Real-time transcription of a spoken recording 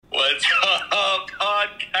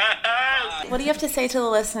What do you have to say to the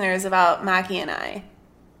listeners about Mackie and I?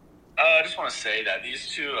 I just want to say that these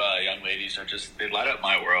two young ladies they light up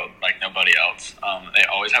my world like nobody else. They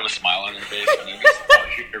always have a smile on their face, and they're just out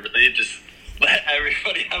here to really just let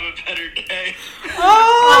everybody have a better day.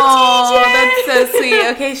 Oh, that's so sweet.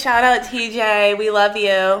 Okay, shout out TJ. We love you.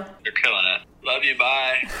 You're killing it. Love you.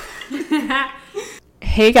 Bye.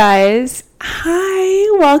 Hey guys.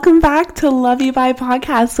 Hi, welcome back to Love You Bye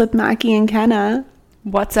podcast with Mackie and Kenna.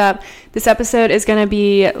 What's up? This episode is going to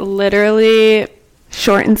be literally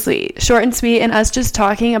short and sweet, and us just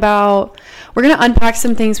talking about, we're going to unpack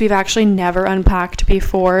some things we've actually never unpacked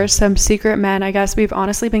before, some secret men I guess we've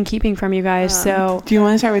honestly been keeping from you guys. So do you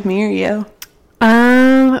want to start with me or you?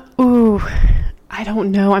 I don't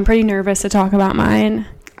know. I'm pretty nervous to talk about mine.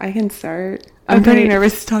 I can start. I'm pretty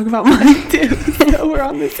nervous to talk about mine too. So we're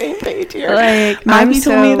on the same page here. Like, Maggie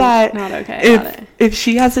told me that not okay if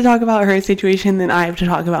she has to talk about her situation, then I have to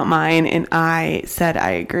talk about mine, and I said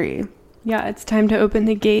I agree. Yeah, it's time to open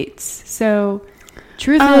the gates. So,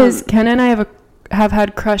 truth is, Ken and I have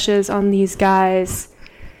had crushes on these guys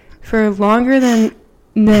for longer than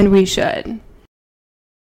we should.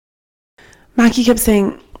 Mackie kept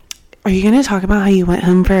saying, "Are you going to talk about how you went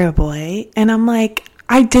home for a boy?" And I'm like,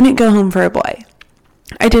 I didn't go home for a boy.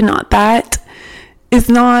 I did not. That is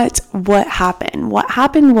not what happened. What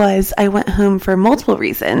happened was I went home for multiple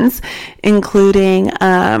reasons, including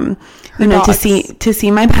to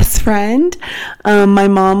see my best friend. My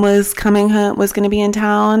mom was coming home, was going to be in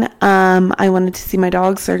town. I wanted to see my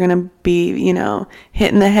dogs. They're going to be,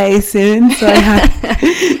 hitting the hay soon. So I had,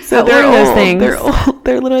 so they're old. Those things? They're old.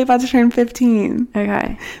 They're literally about to turn 15.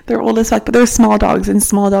 Okay. They're old as fuck, but they're small dogs, and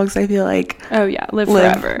small dogs, I feel like, oh yeah, live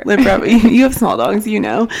forever. Live forever. You have small dogs, Shih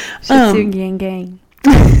Tzu gang.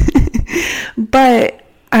 But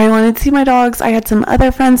I wanted to see my dogs. I had some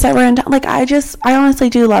other friends that were in town. Like, I honestly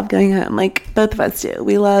do love going home. Like, both of us do.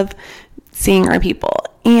 We love seeing our people.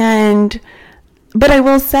 But I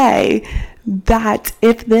will say that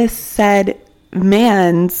if this said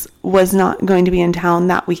Mans was not going to be in town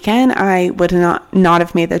that weekend, I would not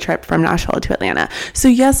have made the trip from Nashville to Atlanta. So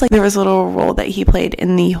yes, like, there was a little role that he played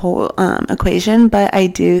in the whole equation, but I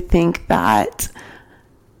do think that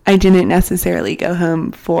I didn't necessarily go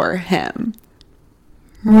home for him.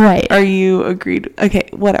 Right. Are you agreed? Okay,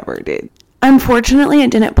 whatever, dude. Unfortunately,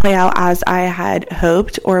 it didn't play out as I had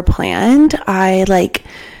hoped or planned. I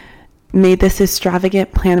made this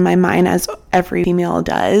extravagant plan in my mind, as every female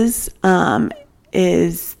does,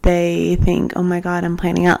 is they think, oh my God, I'm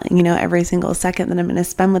planning out, every single second that I'm going to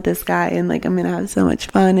spend with this guy, and I'm going to have so much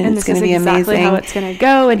fun, and it's going to be exactly amazing. How it's going to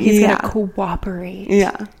go, and he's going to cooperate.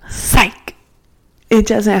 Yeah. Psych. It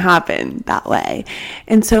doesn't happen that way.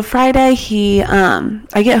 And so Friday,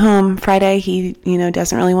 I get home Friday, he,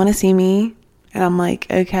 doesn't really want to see me. And I'm like,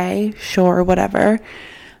 okay, sure, whatever.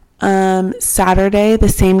 Saturday, the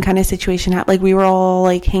same kind of situation happened. We were all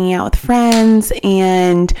hanging out with friends,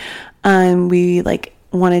 and we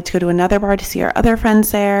wanted to go to another bar to see our other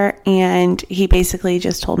friends there. And he basically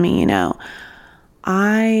just told me,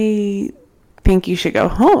 I think you should go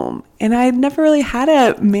home. And I'd never really had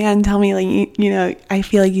a man tell me, I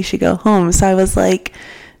feel like you should go home. So I was like,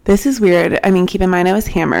 this is weird. I mean, keep in mind, I was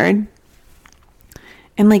hammered.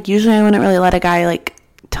 And usually I wouldn't really let a guy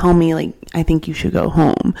tell me I think you should go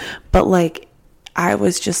home. But I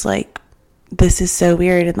was just this is so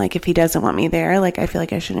weird. And if he doesn't want me there, I feel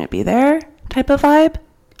like I shouldn't be there type of vibe.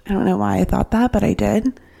 I don't know why I thought that, but I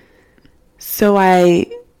did. So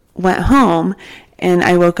I went home, and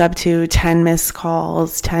I woke up to 10 missed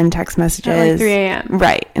calls, 10 text messages. At 3 a.m.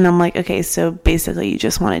 Right. And I'm like, okay, so basically you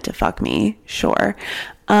just wanted to fuck me. Sure.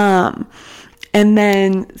 And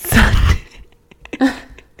then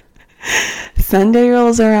Sunday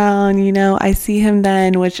rolls around, I see him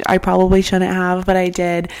then, which I probably shouldn't have, but I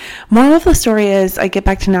did. Moral of the story is I get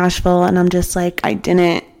back to Nashville, and I'm just I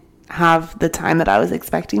didn't have the time that I was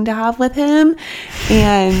expecting to have with him.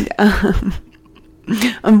 And,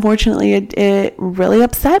 unfortunately, it really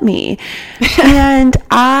upset me. And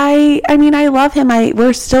I love him.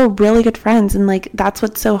 We're still really good friends, and that's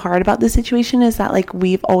what's so hard about this situation, is that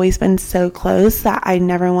we've always been so close that I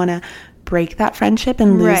never want to break that friendship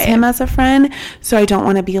and lose him as a friend. So I don't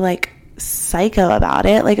want to be psycho about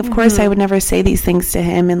it. Of course I would never say these things to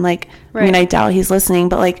him, and I mean, I doubt he's listening,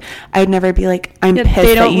 but I would never be I'm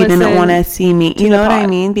pissed that you didn't want to see me. You know what I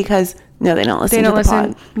mean? Because no, they don't listen to the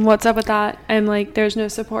pod. What's up with that? I'm there's no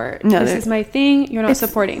support. No, this is my thing. You're not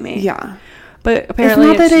supporting me. Yeah. But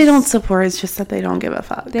apparently it's not that they don't support, it's just that they don't give a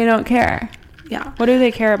fuck. They don't care. Yeah. What do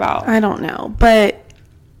they care about? I don't know. But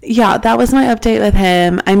yeah, that was my update with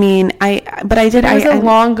him. I mean,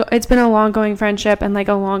 it's been a long going friendship and like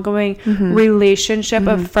a long going relationship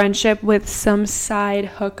of friendship with some side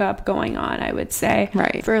hookup going on, I would say.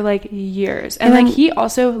 Right. For like years. And like he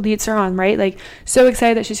also leads her on, right? Like so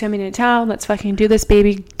excited that she's coming to town. Let's fucking do this,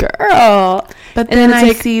 baby girl. But then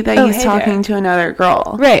I see that he's talking to another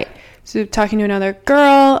girl. Right. So talking to another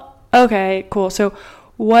girl. Okay, cool. So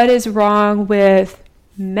what is wrong with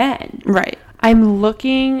men? Right. I'm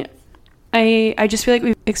looking, I just feel like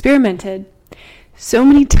we've experimented so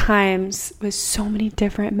many times with so many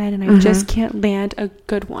different men and I just can't land a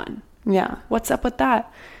good one. Yeah. What's up with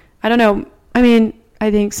that? I don't know. I mean,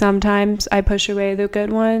 I think sometimes I push away the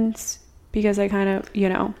good ones because I kind of,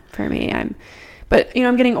 for me, I'm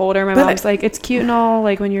getting older. My mom's like, it's cute and all,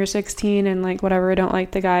 like when you're 16 and like whatever, I don't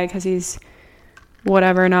like the guy because he's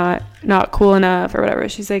whatever, not cool enough or whatever.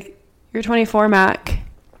 She's like, you're 24, Mac.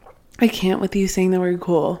 I can't with you saying the word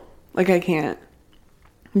cool. Like, I can't.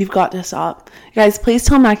 You've got to stop. Guys, please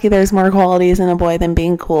tell Mackie there's more qualities in a boy than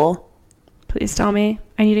being cool. Please tell me.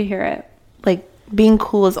 I need to hear it. Like, being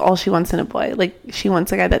cool is all she wants in a boy. Like, she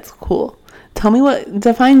wants a guy that's cool. Tell me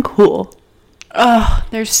define cool. Oh,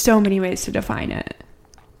 there's so many ways to define it.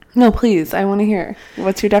 No, please. I want to hear.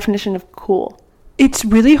 What's your definition of cool? It's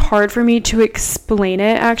really hard for me to explain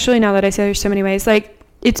it, actually, now that I say there's so many ways. Like,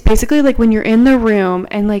 it's basically like when you're in the room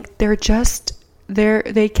and like they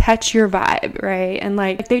catch your vibe, right? And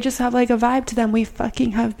like they just have like a vibe to them. We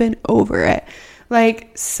fucking have been over it.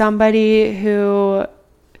 Like somebody who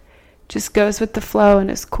just goes with the flow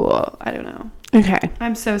and is cool. I don't know. Okay.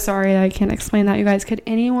 I'm so sorry that I can't explain that, you guys. Could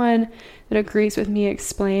anyone that agrees with me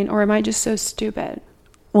explain, or am I just so stupid?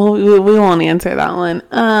 Well, we won't answer that one.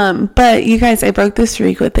 But you guys, I broke the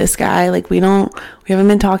streak with this guy. Like we haven't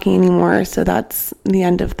been talking anymore. So that's the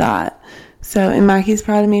end of that. So, and Mackie's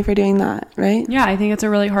proud of me for doing that, right? Yeah, I think it's a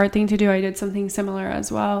really hard thing to do. I did something similar as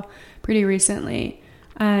well pretty recently.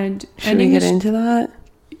 And should we get into that?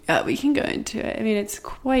 Yeah, we can go into it. I mean, it's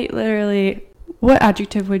quite literally, what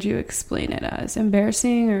adjective would you explain it as?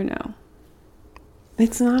 Embarrassing or no?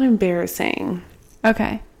 It's not embarrassing.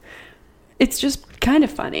 Okay. It's just kind of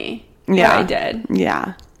funny. Yeah. What I did.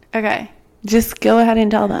 Yeah. Okay. Just go ahead and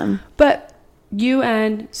tell them. But you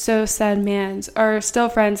and So Said Mans are still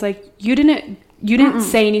friends. Like, you didn't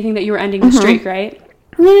say anything that you were ending the streak, right?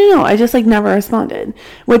 No. I just like never responded.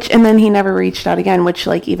 And then he never reached out again, which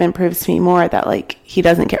like even proves to me more that like he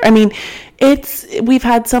doesn't care. I mean, we've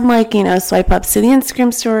had some like, swipe ups to the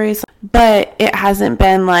Instagram stories, but it hasn't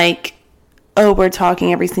been like, oh, we're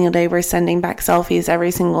talking every single day. We're sending back selfies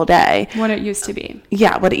every single day. What it used to be.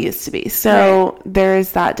 Yeah, what it used to be. So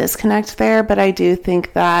there's that disconnect there. But I do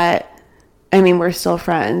think that, we're still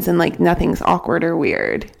friends and like nothing's awkward or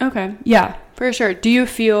weird. Okay. Yeah, for sure. Do you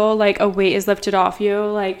feel like a weight is lifted off you?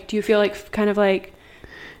 Like, do you feel like kind of like...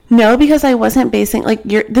 No, because I wasn't basing, like,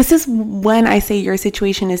 this is when I say your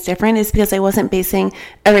situation is different, is because I wasn't basing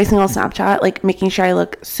every single Snapchat, like, making sure I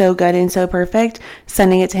look so good and so perfect,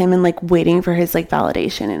 sending it to him and, like, waiting for his, like,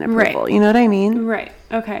 validation and approval. Right. You know what I mean? Right.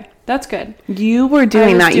 Okay. That's good. You were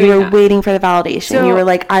doing that. You were waiting for the validation. So, you were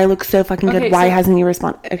like, I look so fucking good. Why hasn't he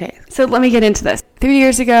responded? Okay. So let me get into this. 3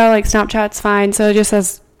 years ago, like, Snapchat's fine. So it just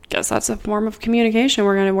says, guess that's a form of communication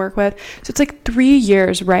we're going to work with. So it's, like, 3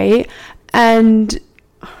 years, right? And...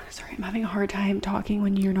 I'm having a hard time talking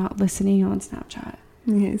when you're not listening on Snapchat.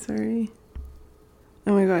 Okay, sorry.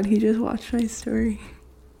 Oh my god, he just watched my story.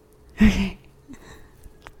 Okay.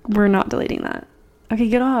 We're not deleting that. Okay,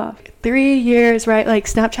 get off. 3 years, right? Like,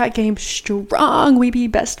 Snapchat game strong. We be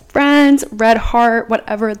best friends. Red heart,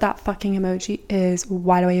 whatever that fucking emoji is.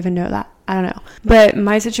 Why do I even know that? I don't know. But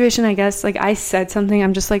my situation, I guess, like, I said something.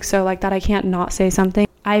 I'm just, like, so like that. I can't not say something.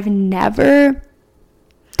 I've never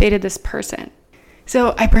dated this person.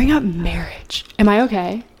 So I bring up marriage. Am I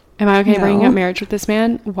okay? No. Bringing up marriage with this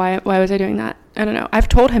man? Why was I doing that? I don't know. I've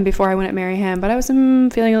told him before I wouldn't marry him, but I was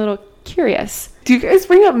feeling a little curious. Do you guys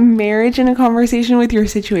bring up marriage in a conversation with your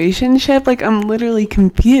situationship? Like, I'm literally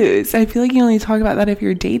confused. I feel like you only talk about that if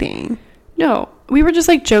you're dating. No, we were just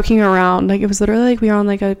like joking around. Like, it was literally like we were on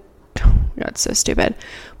like a... Oh my God, it's so stupid.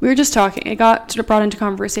 We were just talking. It got sort of brought into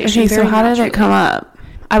conversation. Okay, so how did it come up?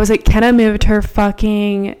 I was like, Kenna moved her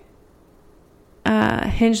fucking...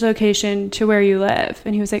 Hinge location to where you live,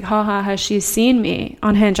 and he was like, haha, has she seen me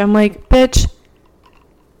on Hinge? I'm like, bitch,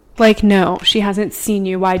 like, no, she hasn't seen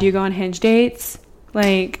you. Why do you go on Hinge dates?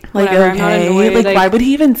 Like whatever. Okay. I'm not annoyed. Like, why would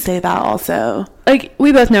he even say that? Also, like,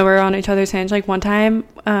 we both know we're on each other's Hinge. Like, one time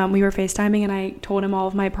we were FaceTiming and I told him all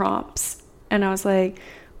of my prompts, and I was like,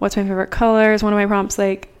 what's my favorite colors? One of my prompts,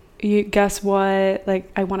 like, you guess what?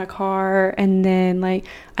 Like, I want a car, and then like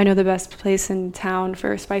I know the best place in town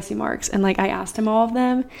for spicy marks, and like I asked him all of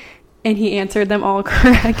them, and he answered them all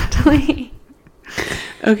correctly.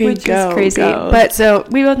 Okay, which is crazy. But so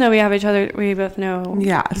we both know we have each other. We both know.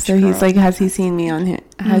 Yeah. So girl. he's like, has he seen me on Hinge?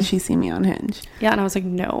 Has she seen me on Hinge? Yeah, and I was like,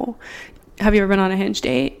 no. Have you ever been on a Hinge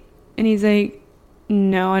date? And he's like,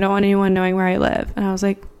 no, I don't want anyone knowing where I live. And I was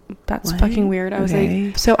like, that's fucking weird. I was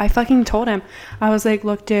like, so I fucking told him. I was like,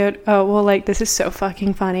 look, dude. Oh, well, like, this is so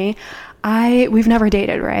fucking funny. We've never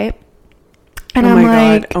dated, right? And I'm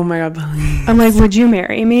like, oh my god, please. I'm like, would you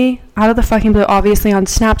marry me? Out of the fucking blue, obviously on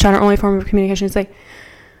Snapchat, our only form of communication is like,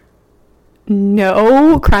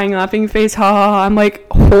 no, crying, laughing face, ha ha ha. I'm like,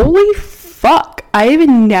 holy fuck. I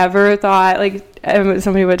even never thought, like,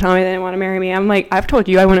 somebody would tell me they didn't want to marry me. I'm like, I've told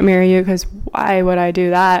you I wouldn't marry you because why would I do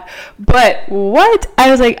that? But what? I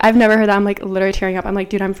was like, I've never heard that. I'm like literally tearing up. I'm like,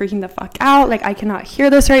 dude, I'm freaking the fuck out. Like, I cannot hear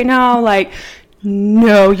this right now. Like,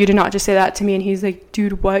 no, you did not just say that to me. And he's like,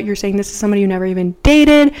 dude, what? You're saying this to somebody you never even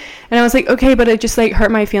dated? And I was like, okay, but it just like hurt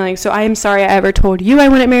my feelings. So I am sorry I ever told you I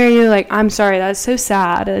wouldn't marry you. Like, I'm sorry. That's so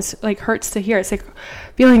sad. It's like hurts to hear. It's like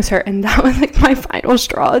feelings hurt. And that was like my final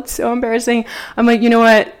straw. It's so embarrassing. I'm like, you know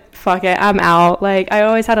what? Fuck it. I'm out. Like, I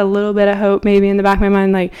always had a little bit of hope maybe in the back of my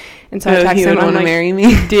mind. Like, and so I texted him. I'm like, marry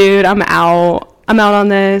me? Dude, I'm out. I'm out on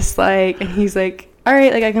this. Like, and he's like, all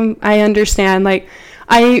right, like I understand. Like,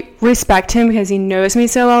 I respect him because he knows me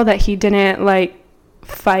so well that he didn't like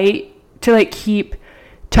fight to like keep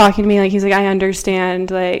talking to me. Like, he's like, I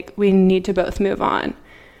understand, like, we need to both move on,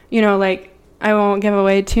 you know. Like, I won't give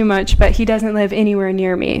away too much, but he doesn't live anywhere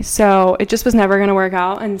near me, so it just was never going to work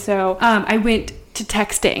out. And so I went to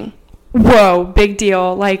texting. Whoa, big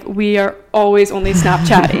deal. Like, we are always only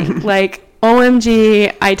Snapchatting. Like,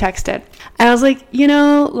 OMG, I texted and I was like, you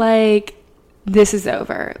know, like, this is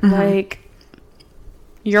over. Like,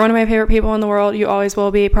 you're one of my favorite people in the world. You always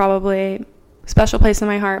will be, probably. Special place in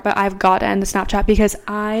my heart. But I've got to end the Snapchat because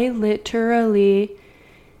I literally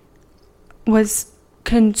was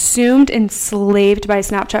consumed, enslaved by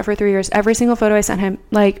Snapchat for 3 years. Every single photo I sent him,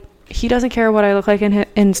 like, he doesn't care what I look like in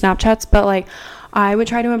Snapchats, but like, I would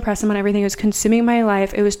try to impress him on everything. It was consuming my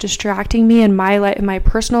life. It was distracting me in my life, in my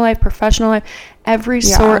personal life, professional life, every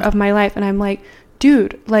sort of my life. And I'm like,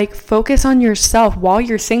 dude, like, focus on yourself while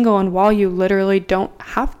you're single and while you literally don't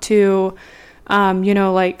have to, you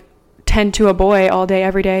know, like, tend to a boy all day,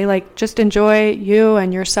 every day. Like, just enjoy you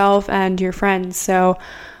and yourself and your friends. So,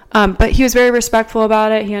 but he was very respectful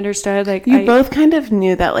about it. He understood. Like, you both kind of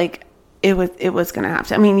knew that, like, it was gonna have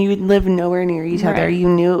to. I mean, you live nowhere near each other. You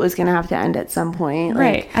knew it was gonna have to end at some point,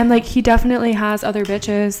 right? And like, he definitely has other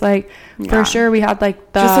bitches, like, for sure. We had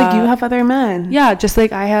like just like you have other men, just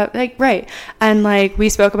like I have, like, right. And like, we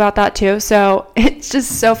spoke about that too. So it's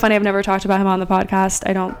just so funny. I've never talked about him on the podcast,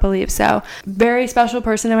 I don't believe so. Very special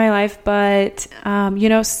person in my life, but you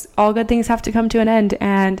know, all good things have to come to an end.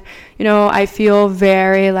 And you know, I feel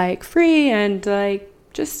very like free, and like,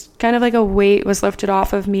 just kind of like a weight was lifted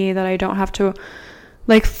off of me that I don't have to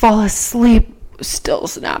like fall asleep still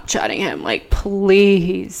Snapchatting him. Like,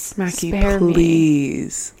 please, Mackie, spare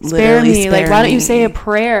please, me. Spare me. Like, why don't you say a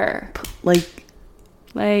prayer?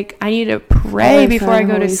 Like I need to pray before I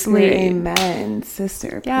go to sleep. Amen,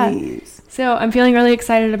 sister. Please. So I'm feeling really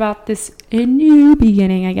excited about this new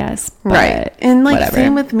beginning, I guess. Right. And like,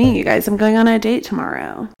 same with me, you guys. I'm going on a date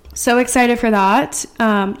tomorrow. So excited for that.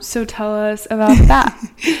 So tell us about that.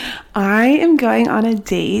 I am going on a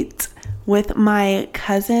date with my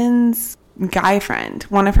cousin's guy friend,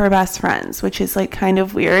 one of her best friends, which is like kind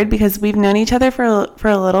of weird because we've known each other for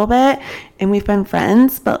a little bit and we've been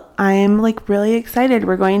friends, but I'm like really excited.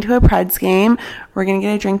 We're going to a Preds game. We're going to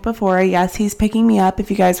get a drink before. Yes, he's picking me up, if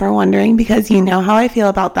you guys were wondering, because you know how I feel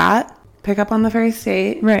about that. Pick up on the first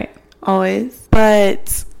date. Right. Always.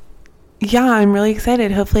 But yeah, I'm really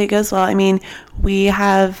excited. Hopefully it goes well. I mean, we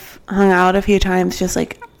have hung out a few times just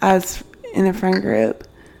like as in a friend group.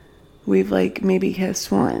 We've like maybe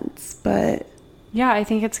kissed once, but yeah, I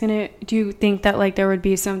think it's gonna. Do you think that like there would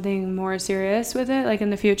be something more serious with it, like in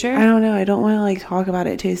the future? I don't know. I don't want to like talk about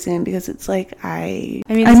it too soon because it's like I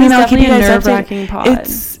mean, I'll keep you guys nerve-wracking pod.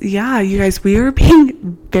 It's you guys. We are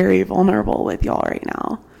being very vulnerable with y'all right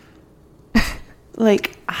now.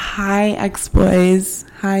 Like, hi ex-boys,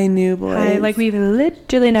 hi new boys. Like, we've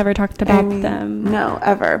literally never talked about them. No,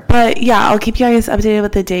 ever. But yeah, I'll keep you guys updated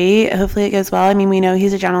with the date. Hopefully it goes well. I mean, we know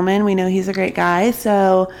he's a gentleman. We know he's a great guy.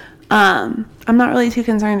 So I'm not really too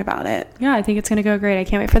concerned about it. Yeah, I think it's going to go great. I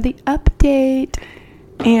can't wait for the update.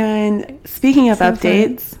 And speaking of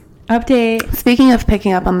updates. Speaking of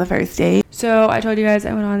picking up on the first date. So I told you guys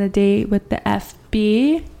I went on a date with the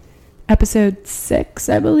FB. episode 6,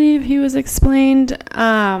 I believe he was explained.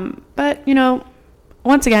 But, you know,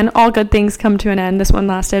 once again, all good things come to an end. This one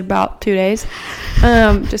lasted about 2 days.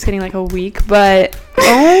 Just kidding, like a week. But,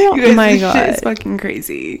 oh my God. Shit is fucking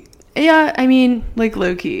crazy. Yeah, I mean, Like,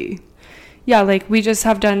 low-key. yeah, like we just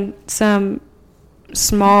have done some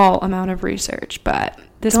small amount of research, but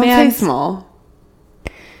this Don't man, say small.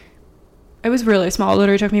 it was really small. It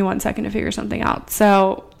literally took me 1 second to figure something out.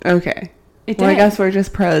 So Okay. it Well, I did. guess we're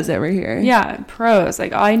just pros over here. Yeah, pros.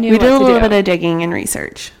 Like I knew We what did a to little do. bit of digging and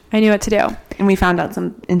research, I knew what to do. and we found out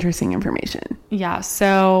some interesting information. Yeah,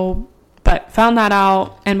 so but found that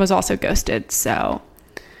out and was also ghosted. So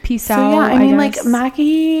peace So out. yeah, I mean, guess. like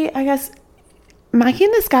Mackie, I guess Mackie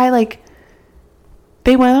and this guy, like,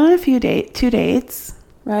 they went on a few two dates,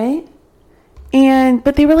 right?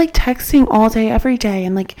 But they were like texting all day, every day,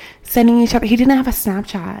 and like sending each other. He didn't have a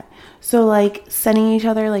Snapchat, so like sending each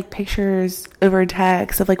other like pictures over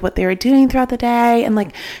text of like what they were doing throughout the day, and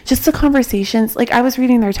like just the conversations. Like I was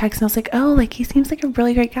reading their text and I was like, oh, like he seems like a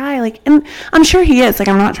really great guy. Like, and I'm sure he is. Like,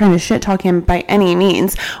 I'm not trying to shit talk him by any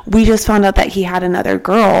means. We just found out that he had another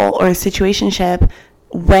girl or a situationship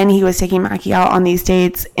when he was taking Mackie out on these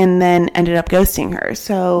dates, and then ended up ghosting her.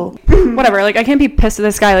 So whatever, like I can't be pissed at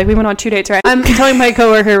this guy. Like we went on 2 dates, right? I'm telling my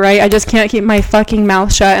coworker, right? I just can't keep my fucking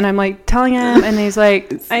mouth shut, and I'm like telling him, and he's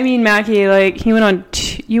like, I mean, Mackie, like you went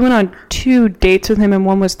on 2 dates with him, and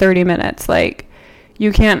one was 30 minutes. Like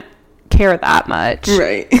you can't care that much,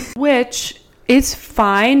 right. which is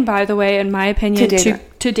fine, by the way, in my opinion,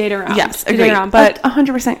 to date around. Yes, to agree. date around, but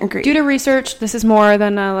 100% agree. due to research, this is more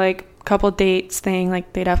than a like couple dates thing.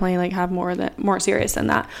 Like they definitely like have more serious than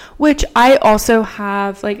that, which I also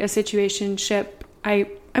have like a situationship. I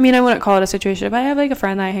mean, I wouldn't call it a situationship. I have like a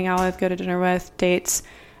friend that I hang out with, go to dinner with, dates,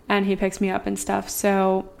 and he picks me up and stuff.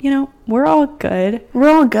 So, you know, we're all good. We're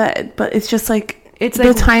all good, but it's just like, It's the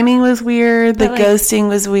like, timing was weird, the but, like, ghosting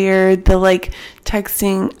was weird, the like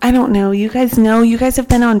texting. I don't know. You guys have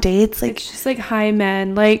been on dates. Like, it's just like hi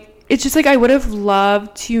men. Like it's just like I would have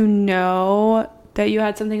loved to know that you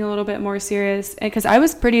had something a little bit more serious, because I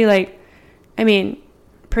was pretty like, I mean,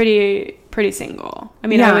 pretty single. I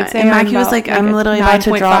mean, Yeah, I would say and I'm Mackie was about, like, I'm literally about to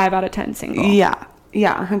 9.5 drop- out of 10 single. yeah,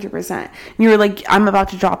 100%. And you were like, I'm about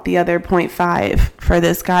to drop the other 0.5 for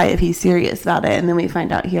this guy if he's serious about it, and then we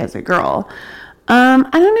find out he has a girl. I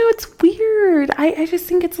don't know. It's weird. I just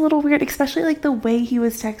think it's a little weird, especially like the way he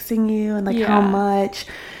was texting you and like how Yeah. much.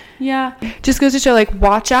 Yeah. Just goes to show, like,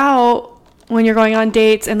 watch out when you're going on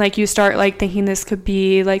dates and like you start like thinking this could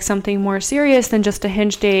be like something more serious than just a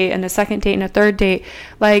hinge date and a second date and a third date.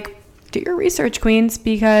 Like, do your research, queens,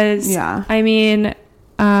 because Yeah. I mean,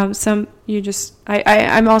 I'm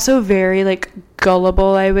also very like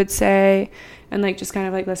gullible, I would say, and like just kind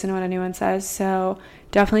of like listen to what anyone says. So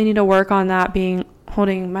definitely need to work on that,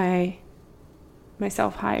 holding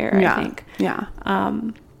myself higher. Yeah. I think. Yeah.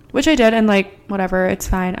 Which I did, and like whatever, it's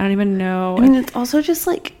fine. I don't even know. I mean, it's also just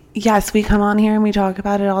like, yes, we come on here and we talk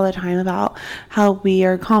about it all the time about how we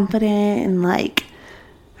are confident and like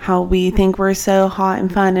how we think we're so hot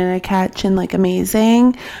and fun and a catch and like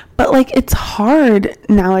amazing. But like, it's hard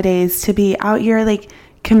nowadays to be out here like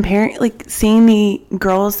comparing, like seeing the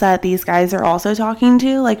girls that these guys are also talking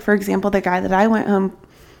to. Like, for example, the guy that I went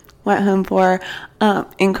home for,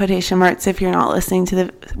 in quotation marks, if you're not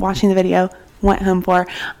watching the video, went home for,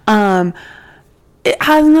 it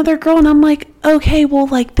has another girl, and I'm like, okay, well,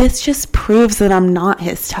 like, this just proves that I'm not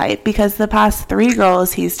his type, because the past 3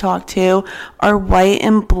 girls he's talked to are white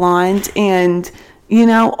and blonde and, you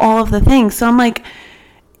know, all of the things. So I'm like,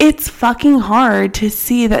 it's fucking hard to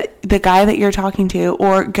see that the guy that you're talking to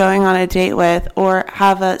or going on a date with or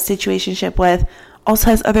have a situationship with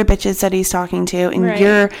also has other bitches that he's talking to, and Right.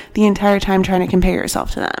 you're the entire time trying to compare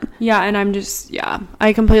yourself to them. Yeah, and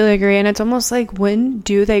I completely agree. And it's almost like, when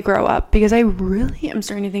do they grow up? Because I really am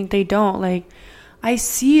starting to think they don't. Like, I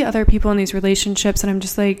see other people in these relationships and I'm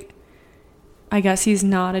just like, I guess he's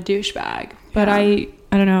not a douchebag. But Yeah. I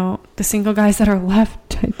don't know. The single guys that are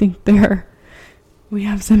left, I think we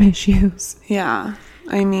have some issues. Yeah.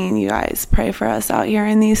 I mean, you guys pray for us out here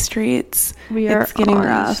in these streets. It's getting on the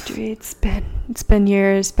rough. streets. It's been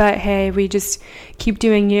years, but hey, we just keep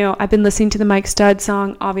doing you. I've been listening to the Mike Stud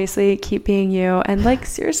song, obviously, Keep Being You, and like,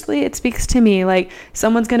 seriously, it speaks to me. Like,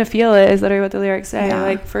 someone's gonna feel it is literally what the lyrics say. Yeah.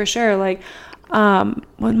 Like, for sure. Like,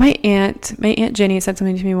 when my aunt Jenny said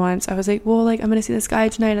something to me once, I was like, well, like, I'm gonna see this guy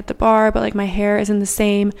tonight at the bar, but like my hair is in the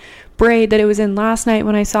same braid that it was in last night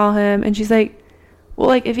when I saw him. And she's like, well,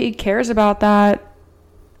 like, if he cares about that,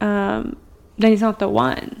 then he's not the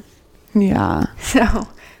one. Yeah. So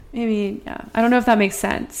maybe, yeah, I don't know if that makes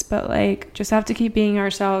sense, but like, just have to keep being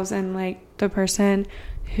ourselves, and like the person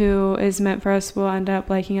who is meant for us will end up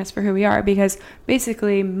liking us for who we are, because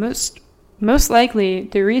basically most likely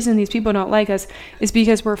the reason these people don't like us is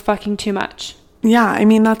because we're fucking too much. Yeah, I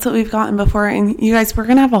mean, that's what we've gotten before. And you guys, we're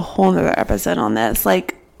gonna have a whole nother episode on this,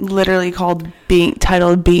 like literally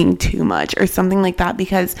titled Being Too Much or something like that,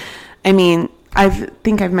 because I mean, I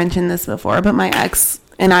think I've mentioned this before, but my ex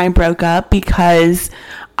and I broke up because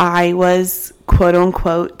I was quote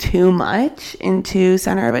unquote too much into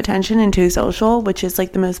center of attention and too social, which is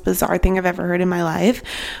like the most bizarre thing I've ever heard in my life.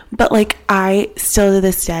 But like, I still to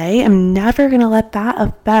this day am never gonna let that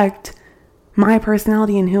affect my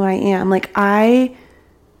personality and who I am. Like, I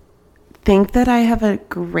think that I have a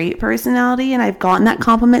great personality, and I've gotten that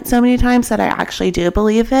compliment so many times that I actually do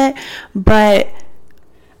believe it. But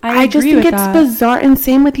I just think it's bizarre. And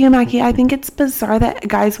same with you, Mackie. I think it's bizarre that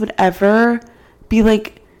guys would ever be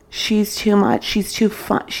like, she's too much, she's too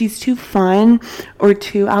fun, or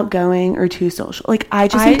too outgoing, or too social. Like, I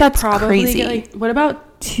just think that's crazy. What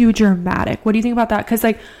about too dramatic? What do you think about that? Because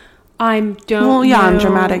like, I'm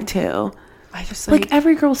dramatic too. I just like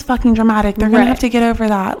every girl's fucking dramatic. They're gonna have to get over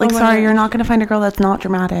that. Like, sorry, you're not gonna find a girl that's not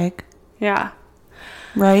dramatic. Yeah.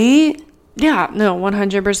 Right? Yeah. No,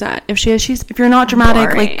 100%. If you're not dramatic,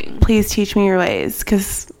 boring. like, please teach me your ways,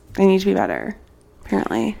 because I need to be better.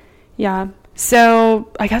 Apparently. Yeah.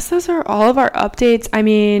 So I guess those are all of our updates. I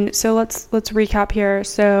mean, so let's recap here.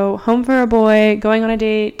 So Home for a Boy, going on a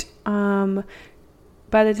date. By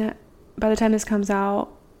the time this comes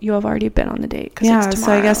out, you'll have already been on the date. Yeah,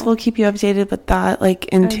 so I guess we'll keep you updated with that, like,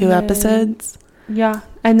 in 2 episodes. Yeah,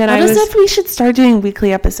 and then if we should start doing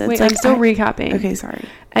weekly episodes. Wait, like, I'm still recapping. Okay, sorry.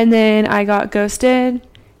 And then I got ghosted,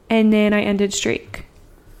 and then I ended Streak.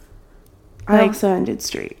 I also ended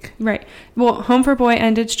Streak. Right. Well, Home for Boy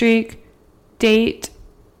ended Streak, date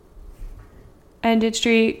ended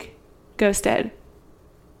Streak, ghosted.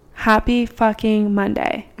 Happy fucking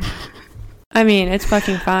Monday. I mean, it's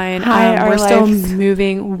fucking fine. We're still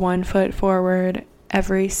moving 1 foot forward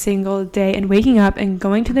every single day, and waking up and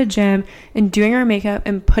going to the gym and doing our makeup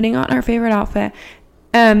and putting on our favorite outfit,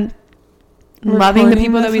 loving the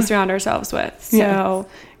people that we surround ourselves with. So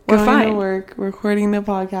we're going fine. To work, recording the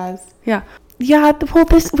podcast. Yeah. Yeah,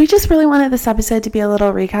 we just really wanted this episode to be a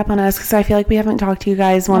little recap on us, because I feel like we haven't talked to you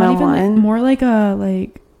guys one-on-one. More like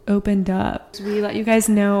opened up. We let you guys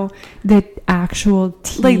know the actual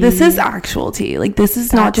tea. Like, this is actual tea. Like, this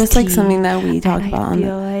is not just like something that we talk about.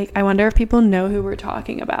 I wonder if people know who we're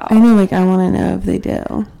talking about. I know, like, I want to know if they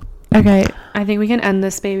do. Okay, I think we can end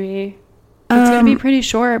this, baby. It's gonna be pretty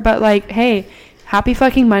short, but like, hey, happy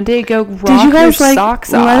fucking Monday. Go rock your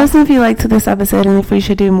socks off. Let us know if you liked this episode, and if we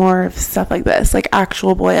should do more of stuff like this, like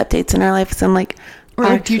actual boy updates in our lives, and like,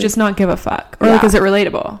 or do you just not give a fuck, or like, is it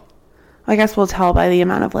relatable? I guess we'll tell by the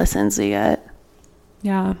amount of listens we get.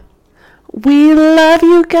 Yeah. We love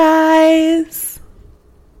you guys.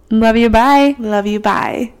 Love you. Bye. Love you.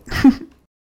 Bye.